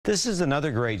This is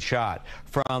another great shot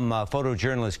from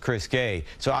photojournalist Chris Gay.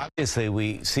 So obviously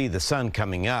we see the sun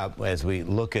coming up as we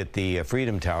look at the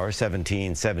Freedom Tower,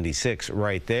 1776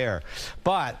 right there.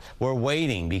 But we're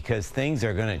waiting because things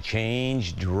are going to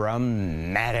change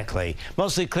dramatically.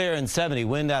 Mostly clear and 70,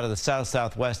 wind out of the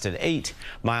south-southwest at 8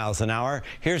 miles an hour.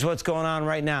 Here's what's going on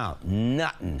right now.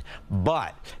 Nothing.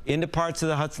 But into parts of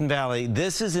the Hudson Valley,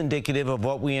 this is indicative of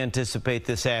what we anticipate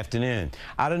this afternoon.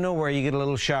 Out of nowhere, you get a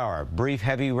little shower, brief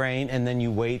heavy rain, and then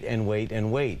you wait and wait and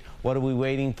wait. What are we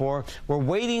waiting for? We're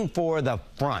waiting for the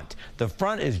front. The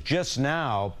front is just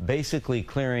now basically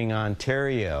clearing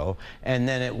Ontario, and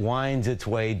then it winds its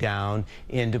way down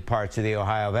into parts of the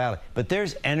Ohio Valley. But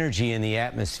there's energy in the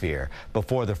atmosphere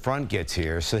before the front gets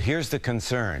here, so here's the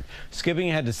concern. Skipping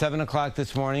ahead to 7 o'clock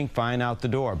this morning, fine out the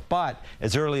door. But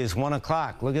as early as 1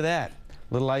 o'clock, look at that.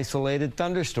 Little isolated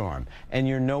thunderstorm, and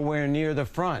you're nowhere near the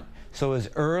front. So as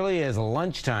early as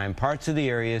lunchtime, parts of the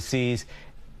area sees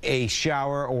a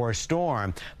shower or a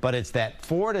storm, but it's that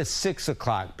 4 to 6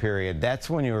 o'clock period. That's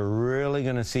when you're really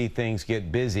going to see things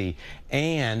get busy.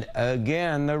 And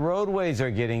again, the roadways are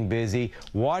getting busy.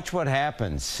 Watch what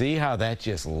happens. See how that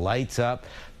just lights up?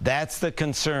 That's the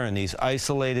concern, these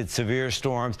isolated severe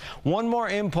storms. One more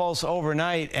impulse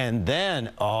overnight, and then,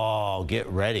 oh, get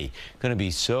ready. Going to be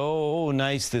so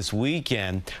nice this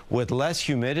weekend with less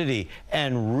humidity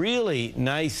and really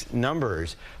nice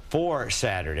numbers for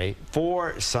Saturday,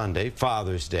 for Sunday,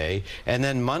 Father's Day, and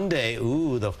then Monday,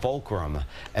 ooh, the fulcrum,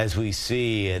 as we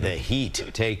see the heat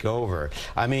take over.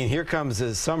 I mean, here comes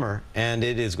the summer, and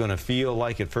it is going to feel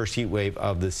like it. First heat wave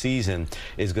of the season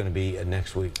is going to be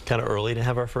next week. Kind of early to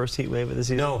have our first heat wave of the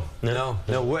season? No.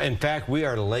 In fact, we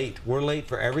are late. We're late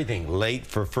for everything. Late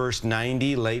for first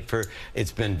 90, late for,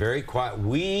 it's been very quiet.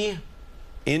 We,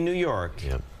 in New York,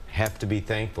 have to be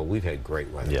thankful. We've had great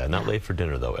weather. Yeah, not late for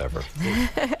dinner, though, ever.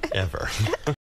 Ever.